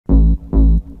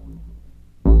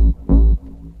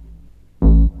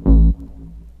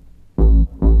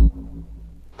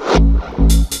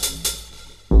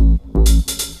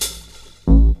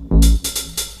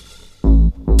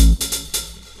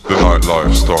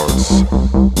nightlife starts.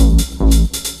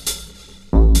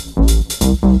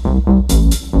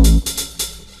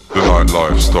 The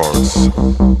nightlife starts.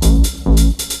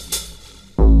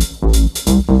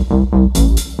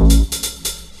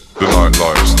 The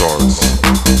nightlife starts.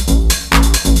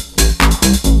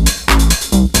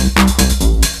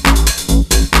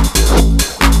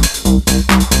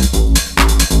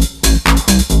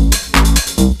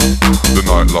 The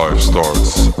nightlife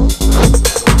starts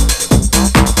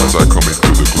as I come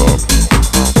into the club.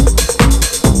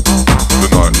 The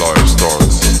nightlife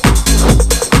starts.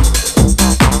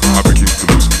 I begin to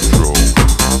lose control.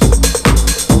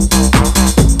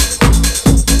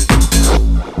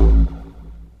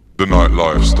 The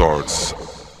nightlife starts.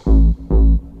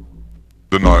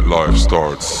 The nightlife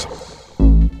starts.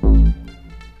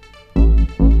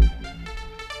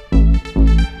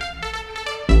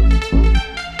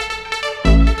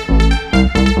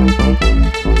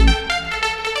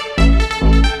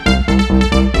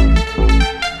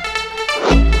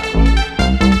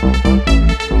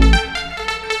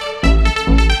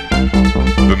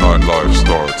 The nightlife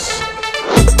starts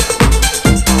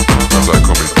as I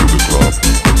come into the club.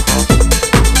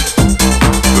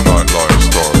 The nightlife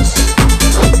starts.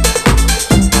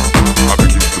 I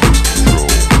begin to lose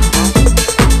control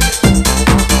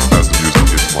as the music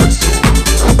hits my soul.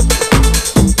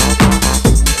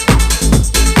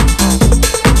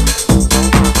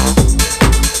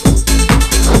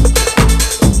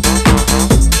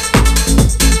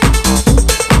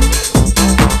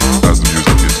 As the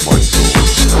music hits my soul.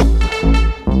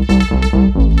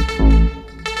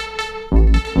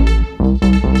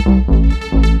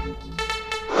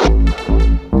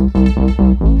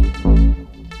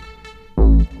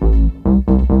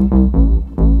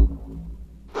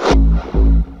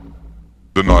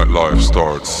 The nightlife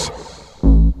starts.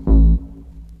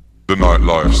 The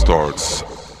nightlife starts.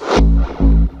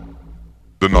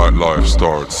 The nightlife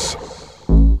starts.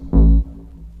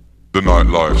 The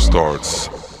nightlife starts.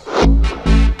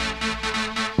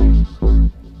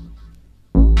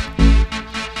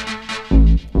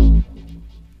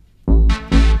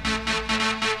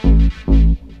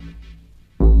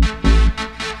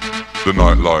 The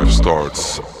nightlife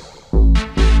starts.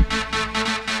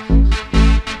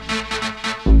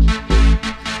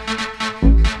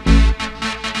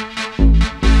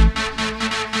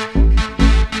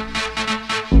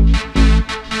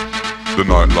 The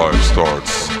nightlife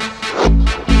starts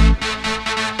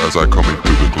as I come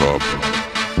into the club.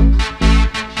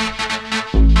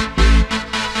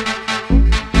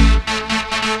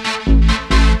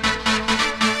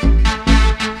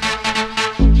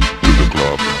 To the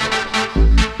club.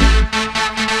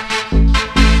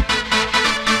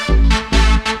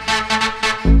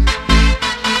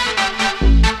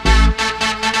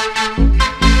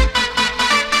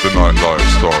 The nightlife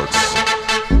starts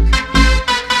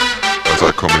as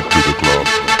I come into the club.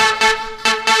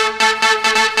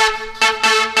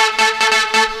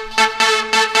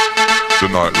 The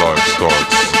nightlife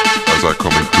starts as I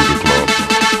come into the club.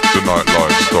 The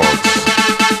nightlife starts.